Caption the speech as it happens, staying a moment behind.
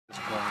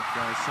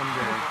guys,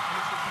 someday.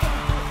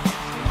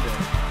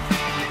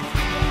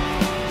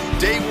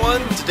 Day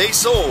one to day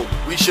sold,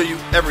 we show you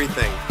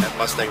everything at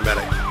Mustang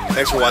Medic.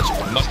 Thanks for watching.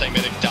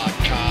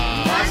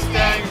 MustangMedic.com.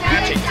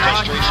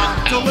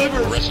 MustangMedics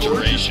delivers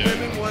restoration.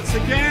 women once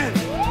again.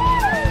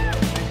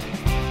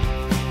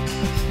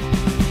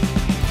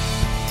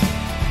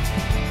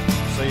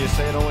 So you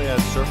say it only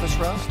has surface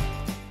rust?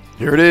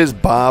 Here it is,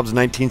 Bob's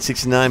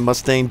 1969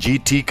 Mustang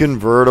GT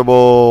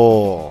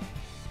convertible.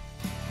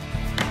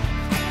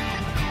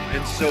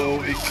 And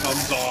so it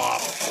comes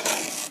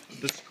off.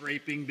 The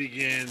scraping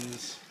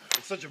begins.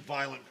 It's such a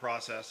violent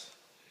process.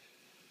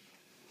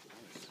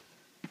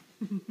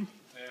 Hey,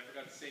 I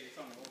forgot to say it's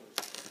on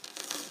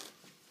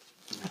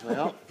the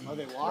rollers.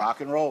 Well, rock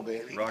and roll,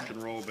 baby. Rock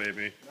and roll,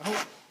 baby.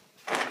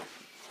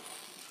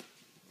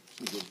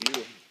 It's a good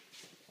view.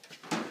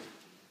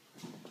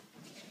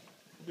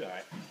 All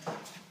right.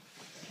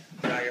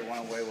 Drag it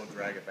one way, we'll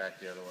drag it back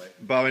the other way.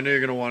 Bob, I know you're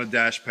going to want a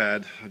dash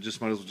pad. I just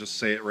might as well just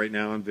say it right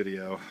now on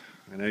video.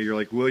 I know you're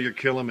like, Will, you're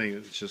killing me.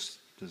 It's just,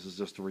 this is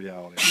just the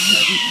reality.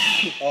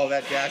 Oh,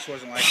 that dash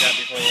wasn't like that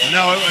before?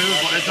 No,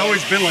 it's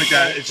always been like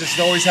that. It's just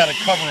always had a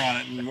cover on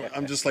it. And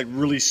I'm just like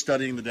really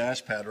studying the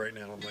dash pad right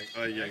now. I'm like,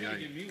 oh, yeah, yeah.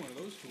 Give me one of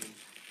those tools.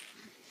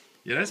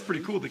 Yeah, that's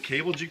pretty cool. The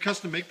cable, did you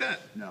custom make that?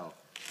 No.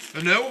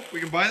 Oh, no? We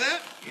can buy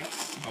that? Yep.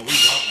 Oh, we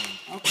got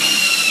one.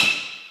 Okay.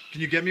 Can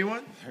you get me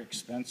one? They're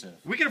expensive.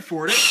 We can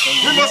afford it.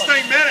 We're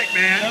MustangMedic,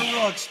 man. They're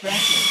real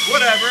expensive.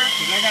 Whatever.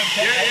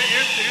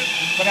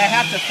 But I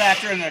have to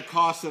factor in the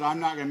cost that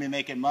I'm not going to be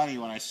making money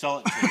when I sell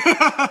it to you.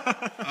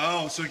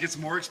 Oh, so it gets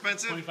more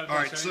expensive? 25 All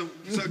right, bucks, so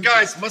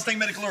guys,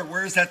 MustangMedic alert,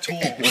 where is that tool?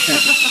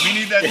 We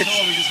need that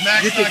tool because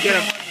Mac's not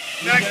giving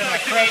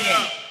it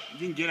up.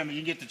 You can get them. You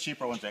can get the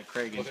cheaper ones at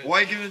Craig's. Why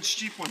are you giving it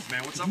cheap ones,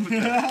 man? What's up with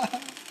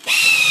that?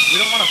 We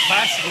don't want a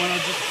plastic one,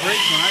 it'll just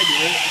break when I do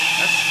it.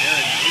 That's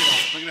scary, man.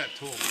 Look at that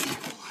tool.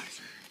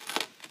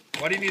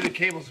 Why do you need the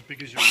cables?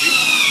 Because you're weak?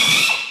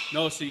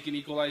 No, so you can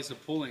equalize the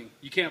pulling.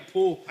 You can't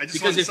pull. I just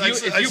because if you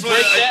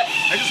break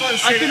want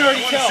to I can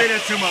already tell. say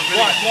that to my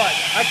video. Watch.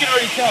 I can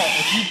already tell.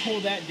 If you pull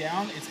that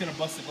down, it's going to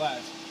bust the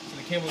glass. So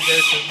the cable's there.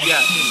 So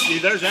Yeah, see,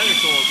 there's other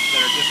tools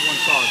that are just one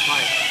solid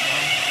pipe.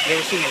 You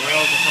ever seen the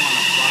rails that come on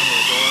the bottom of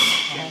the door?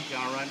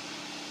 Can't run?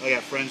 I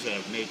got friends that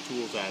have made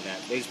tools out of that.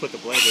 They just put the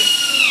blade in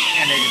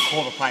and they just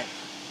pull the pipe.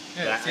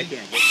 Yeah, I can't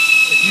get it.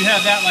 if you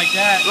have that like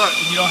that, Look.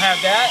 and you don't have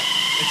that,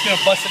 it's going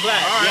to bust the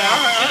glass. All right. See,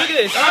 look at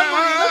this.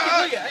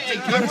 Look at it.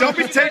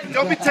 Hey,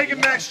 Don't be taking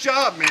Mac's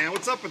job, man.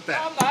 What's up with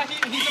that? I'm not.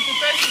 He's a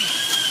professional.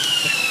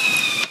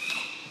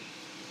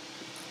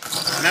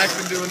 Mac's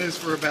been doing this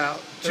for about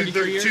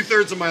 33 years?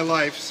 two-thirds of my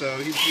life, so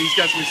he's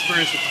got some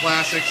experience with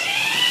classics,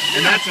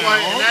 and that's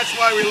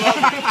why we love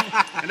him.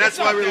 And that's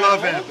why we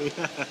love him.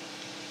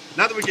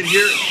 Not that we can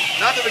hear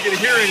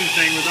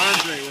anything with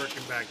Andre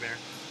working back there.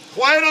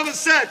 Quiet on the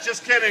set.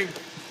 Just kidding.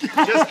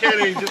 Just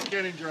kidding,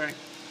 Dre.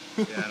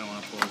 Yeah, I don't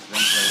want to pull this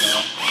ventilator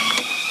out.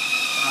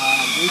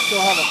 Do we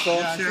still have a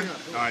Phillips here?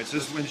 All right, so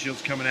this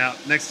windshield's coming out.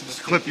 Next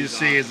clip you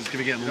see is it's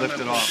going to be getting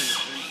lifted off.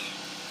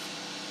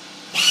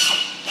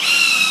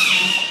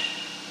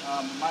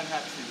 Might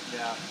have to,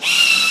 yeah.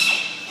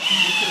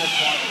 We could have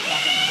gone with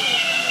something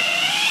first.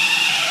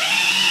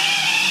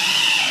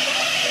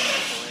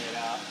 Lay it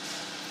out.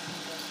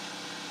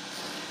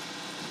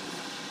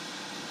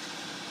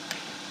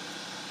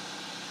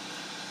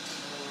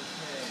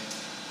 Okay,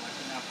 like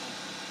an apple.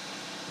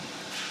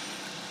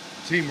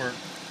 Teamwork.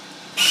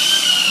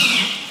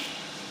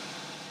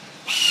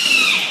 You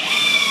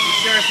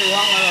seriously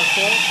want one of those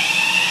tools?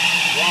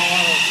 Want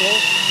one of those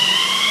tools?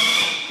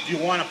 Do you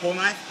want a pull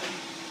knife?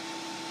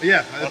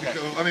 Yeah, Okay.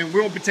 I mean, we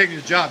won't be taking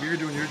your job. You're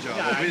doing your job.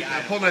 Yeah,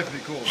 A pull knife would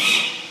be cool.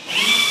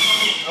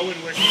 I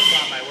wouldn't wish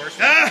this on my worst.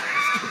 Okay.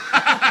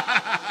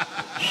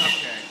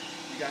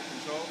 You got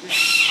control?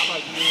 How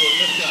about you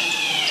lift up?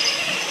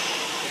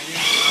 Can you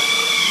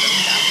lift the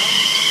cap up?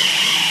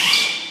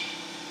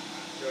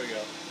 There we go.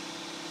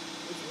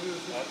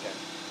 Okay.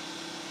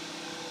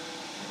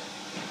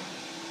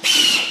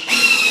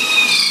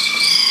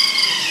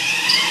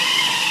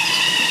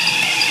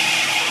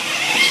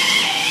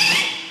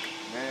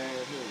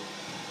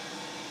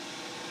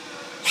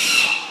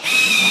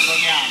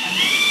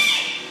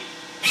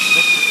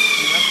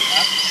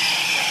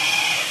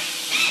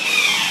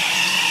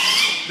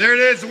 There it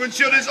is. The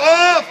windshield is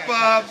off,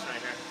 Bob.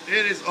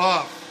 It is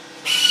off.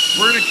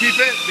 We're going to keep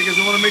it because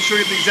we want to make sure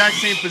we get the exact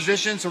same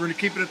position. So we're going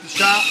to keep it at the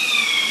shop.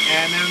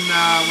 And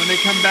then when they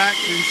come back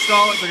to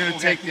install it, they're going to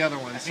take the other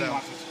one. So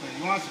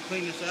You want us to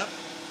clean this up?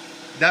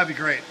 that'd be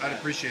great. I'd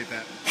appreciate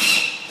that.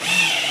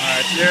 All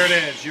right, so there it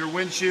is. Your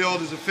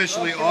windshield is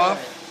officially off.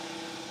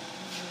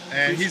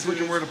 And he's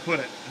looking where to put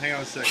it. Hang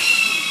on a second.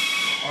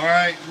 All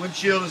right,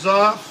 windshield is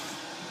off.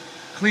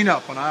 Clean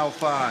up on aisle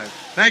 5.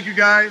 Thank you,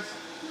 guys.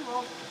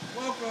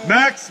 Welcome.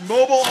 Max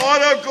Mobile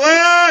Auto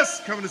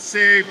Glass coming to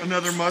save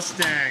another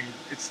Mustang.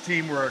 It's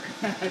teamwork.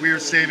 We are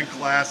saving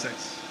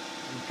classics.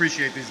 We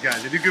appreciate these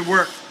guys. They do good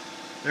work.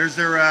 There's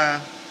their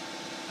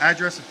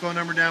address and phone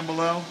number down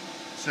below.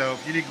 So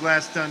if you need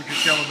glass done in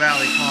Coachella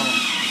Valley, call them.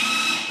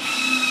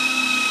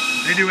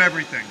 They do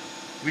everything.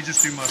 We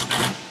just do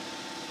Mustang.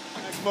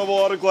 Mobile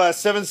Auto Glass,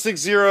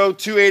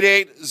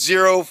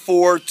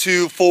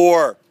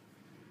 760-288-0424.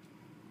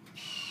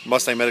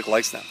 MustangMedic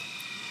likes them.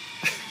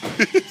 Am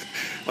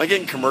I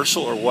getting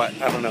commercial or what?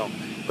 I don't know.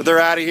 But they're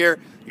out of here.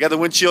 You got the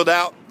windshield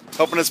out,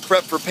 helping us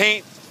prep for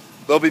paint.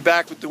 They'll be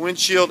back with the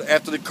windshield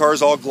after the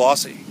car's all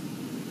glossy.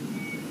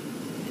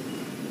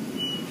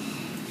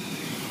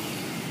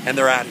 And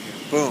they're out of here.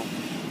 Boom.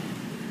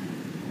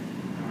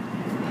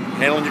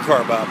 Handling your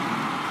car, Bob.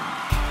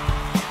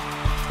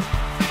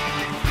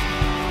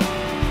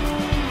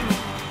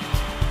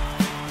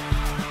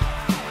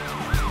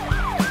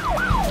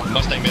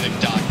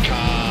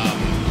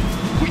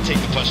 MustangMedic.com. We take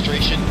the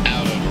frustration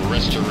out of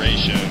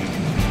restoration.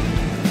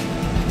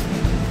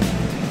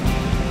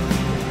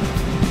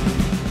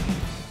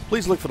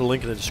 Please look for the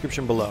link in the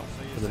description below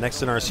for the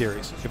next in our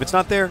series. If it's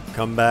not there,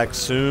 come back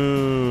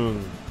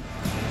soon.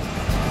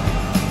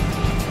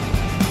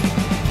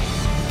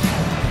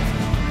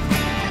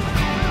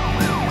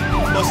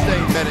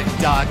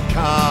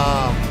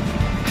 MustangMedic.com.